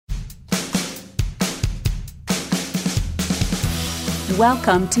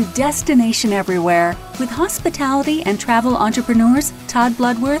Welcome to Destination Everywhere with hospitality and travel entrepreneurs Todd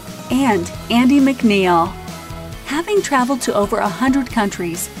Bloodworth and Andy McNeil. Having traveled to over 100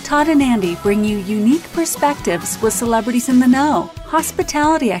 countries, Todd and Andy bring you unique perspectives with celebrities in the know,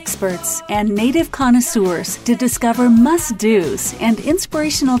 hospitality experts, and native connoisseurs to discover must-dos and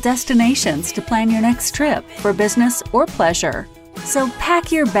inspirational destinations to plan your next trip for business or pleasure. So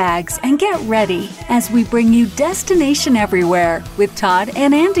pack your bags and get ready as we bring you Destination Everywhere with Todd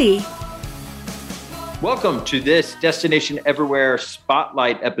and Andy. Welcome to this Destination Everywhere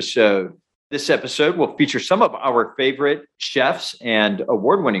Spotlight episode. This episode will feature some of our favorite chefs and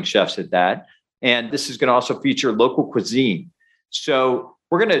award-winning chefs at that. And this is going to also feature local cuisine. So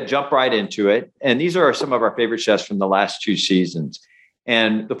we're going to jump right into it. And these are some of our favorite chefs from the last two seasons.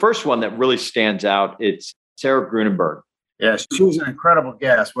 And the first one that really stands out, it's Sarah Grunenberg. Yeah, she was an incredible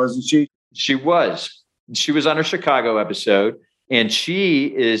guest, wasn't she? She was. She was on our Chicago episode, and she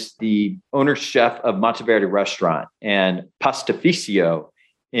is the owner chef of Monteverde Restaurant and Pastificio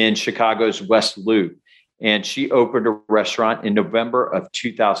in Chicago's West Loop. And she opened a restaurant in November of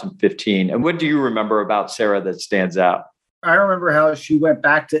 2015. And what do you remember about Sarah that stands out? I remember how she went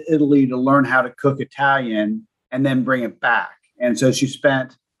back to Italy to learn how to cook Italian and then bring it back. And so she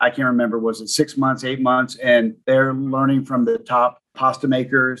spent, I can't remember, was it 6 months, 8 months? And they're learning from the top pasta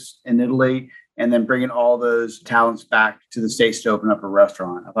makers in Italy and then bringing all those talents back to the States to open up a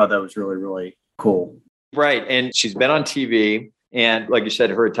restaurant. I thought that was really, really cool. Right. And she's been on TV. And like you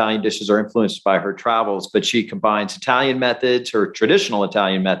said, her Italian dishes are influenced by her travels, but she combines Italian methods, her traditional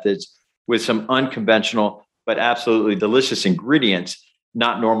Italian methods, with some unconventional, but absolutely delicious ingredients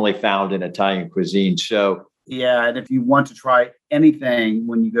not normally found in Italian cuisine. So yeah, and if you want to try anything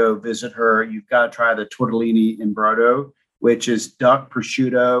when you go visit her, you've got to try the tortellini in brodo, which is duck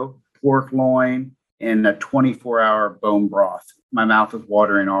prosciutto, pork loin, and a 24-hour bone broth. My mouth is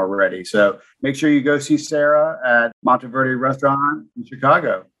watering already. So make sure you go see Sarah at Monteverde Restaurant in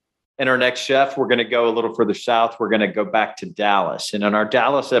Chicago. And our next chef, we're going to go a little further south. We're going to go back to Dallas. And on our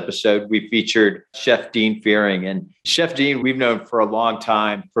Dallas episode, we featured Chef Dean Fearing. And Chef Dean, we've known for a long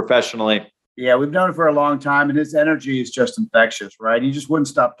time professionally. Yeah, we've known him for a long time, and his energy is just infectious, right? He just wouldn't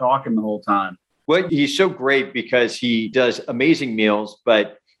stop talking the whole time. Well, he's so great because he does amazing meals,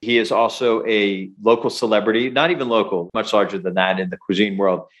 but he is also a local celebrity, not even local, much larger than that in the cuisine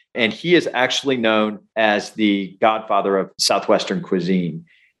world. And he is actually known as the godfather of Southwestern cuisine.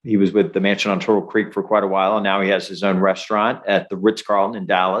 He was with the Mansion on Turtle Creek for quite a while, and now he has his own restaurant at the Ritz-Carlton in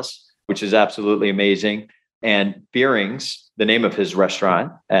Dallas, which is absolutely amazing. And Fearing's, the name of his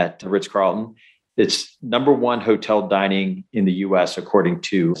restaurant at the Ritz-Carlton, it's #1 hotel dining in the U.S., according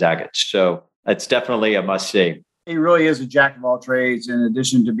to Zagat. So it's definitely a must-see. He really is a jack of all trades. In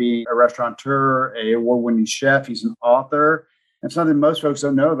addition to being a restaurateur, an award-winning chef, he's an author. And something most folks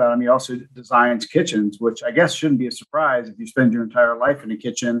don't know about him, he also designs kitchens, which I guess shouldn't be a surprise if you spend your entire life in a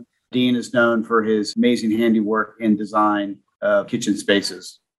kitchen. Dean is known for his amazing handiwork in design of kitchen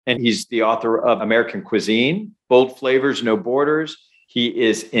spaces. And he's the author of American Cuisine, Bold Flavors, No Borders. He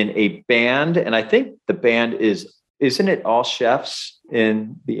is in a band, and I think the band isn't it all chefs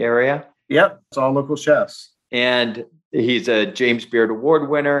in the area? Yep, it's all local chefs. And he's a James Beard Award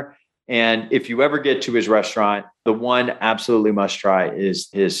winner. And if you ever get to his restaurant, the one absolutely must try is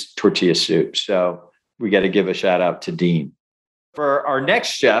his tortilla soup. So we got to give a shout out to Dean. For our next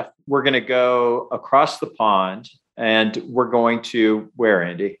chef, we're going to go across the pond and we're going to where,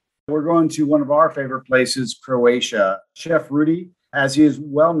 Andy? We're going to one of our favorite places, Croatia. Chef Rudy, as he is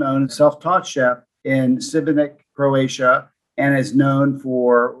well known, self-taught chef in Šibenik, Croatia, and is known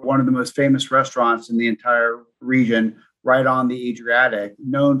for one of the most famous restaurants in the entire region, right on the Adriatic,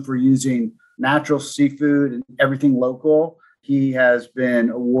 known for using natural seafood and everything local. He has been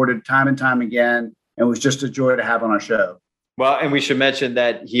awarded time and time again, and was just a joy to have on our show. Well, and we should mention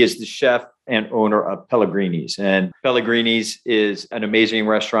that he is the chef and owner of Pellegrini's. And Pellegrini's is an amazing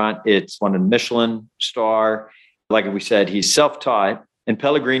restaurant. It's won a Michelin star. Like we said, he's self-taught. And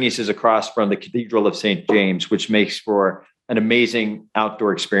Pellegrini's is across from the Cathedral of St. James, which makes for an amazing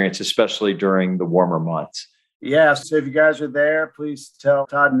outdoor experience, especially during the warmer months. Yeah, so if you guys are there, please tell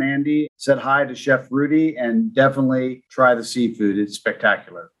Todd and Andy, said hi to Chef Rudy, and definitely try the seafood. It's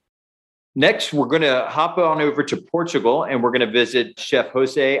spectacular. Next, we're going to hop on over to Portugal, and we're going to visit Chef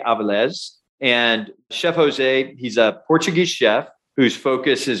Jose Avilés. And Chef Jose, he's a Portuguese chef whose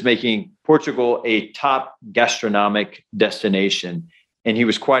focus is making Portugal a top gastronomic destination. And he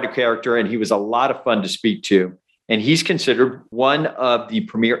was quite a character, and he was a lot of fun to speak to. And he's considered one of the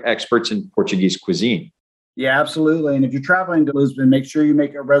premier experts in Portuguese cuisine. Yeah, absolutely. And if you're traveling to Lisbon, make sure you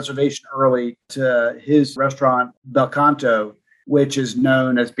make a reservation early to his restaurant, Belcanto. which is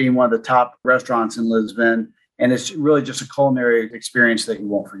known as being one of the top restaurants in Lisbon. And it's really just a culinary experience that you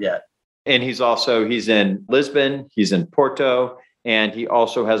won't forget. And he's in Lisbon, he's in Porto, and he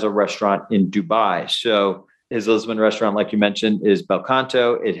also has a restaurant in Dubai. So his Lisbon restaurant, like you mentioned, is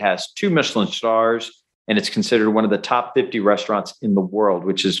Belcanto. It has 2 Michelin stars, and it's considered one of the top 50 restaurants in the world,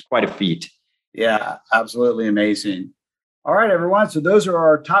 which is quite a feat. Yeah, absolutely amazing. All right, everyone. So those are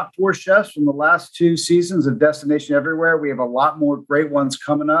our top 4 chefs from the last 2 seasons of Destination Everywhere. We have a lot more great ones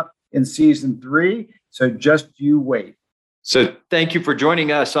coming up in season 3. So just you wait. So thank you for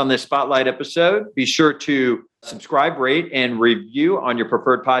joining us on this Spotlight episode. Be sure to subscribe, rate, and review on your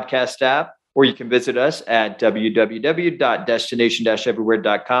preferred podcast app, or you can visit us at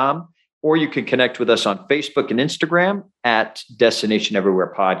www.destination-everywhere.com, or you can connect with us on Facebook and Instagram at Destination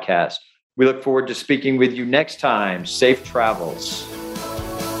Everywhere Podcast. We look forward to speaking with you next time. Safe travels.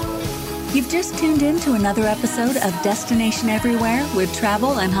 You've just tuned in to another episode of Destination Everywhere with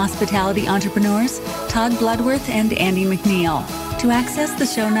travel and hospitality entrepreneurs Todd Bloodworth and Andy McNeil. To access the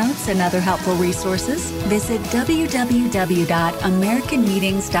show notes and other helpful resources, visit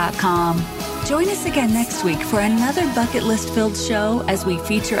www.americanmeetings.com. Join us again next week for another bucket list-filled show as we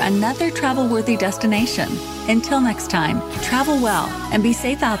feature another travel-worthy destination. Until next time, travel well and be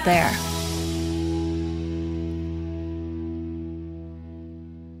safe out there.